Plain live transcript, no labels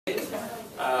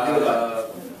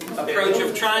approach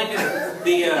of trying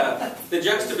the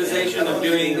juxtaposition of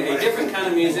doing a different kind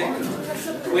of music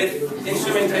with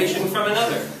instrumentation from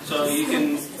another. So you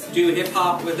can do hip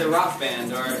hop with a rock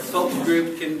band, or a folk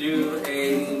group can do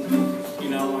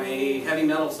a heavy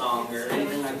metal song or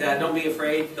anything like that. Don't be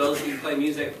afraid, those who play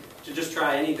music, to just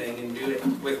try anything and do it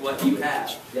with what you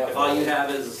have. If all you have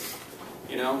is,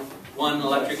 one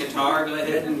electric guitar, go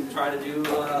ahead and try to do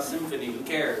a symphony. Who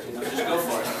cares? Just go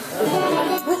for it.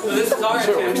 So this is our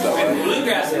attempt with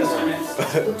bluegrass instruments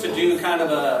to do kind of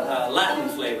a Latin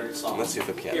flavored song. Let's see if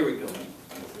it can. Here we go.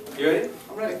 You ready?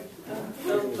 All right.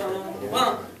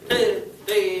 1, 2,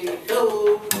 3,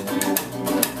 go.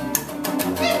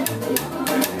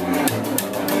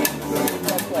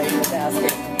 Play the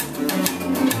basket.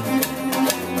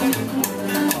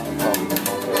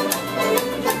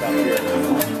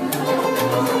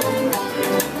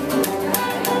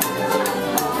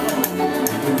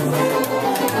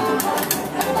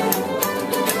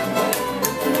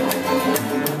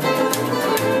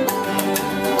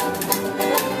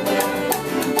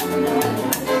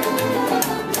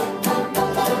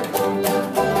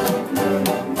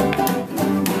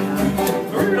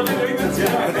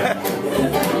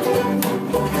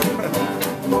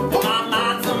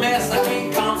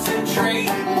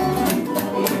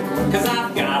 Cause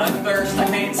I've got a thirst I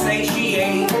can't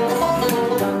satiate.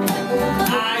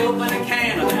 I open a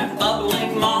can of that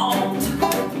bubbling malt,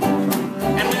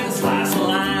 and with a slice of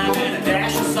lime and a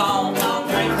dash of salt, I'll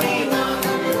drink me one.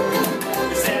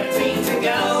 17 to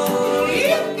go.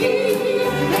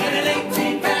 And an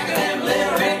 18 pack of them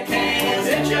little red cans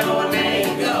that Joe and me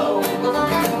go.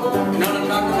 You know what I'm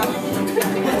talking about?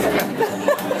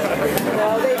 No,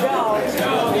 they don't. So,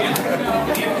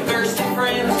 if your thirsty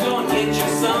friends go and get you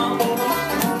some,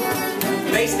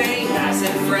 they stay nice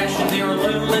and fresh and they're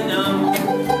aluminum.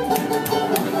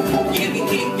 You can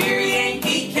keep your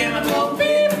Yankee chemical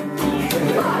beer.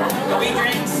 We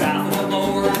drink south of the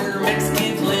border,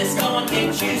 Mexican list, go and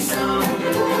get you some.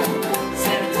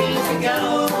 17 to go.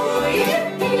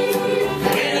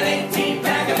 Get an 18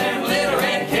 pack of them little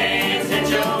red cans that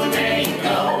Joe and me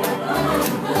go.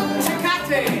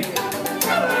 Chimp-Tecate.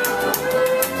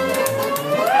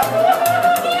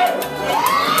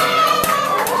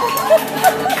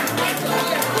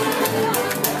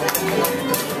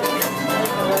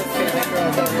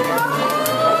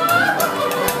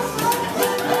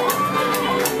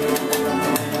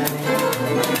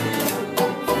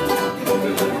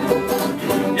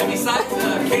 And besides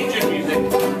Cajun music,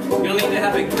 you'll need to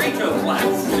have a grito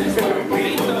class.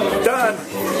 Done!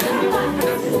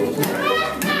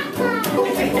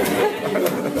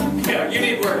 Yeah, you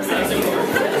need work. That's it.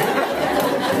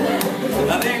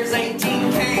 There's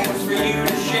 18 cans for you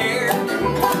to share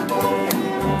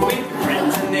with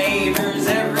friends and neighbors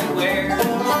everywhere.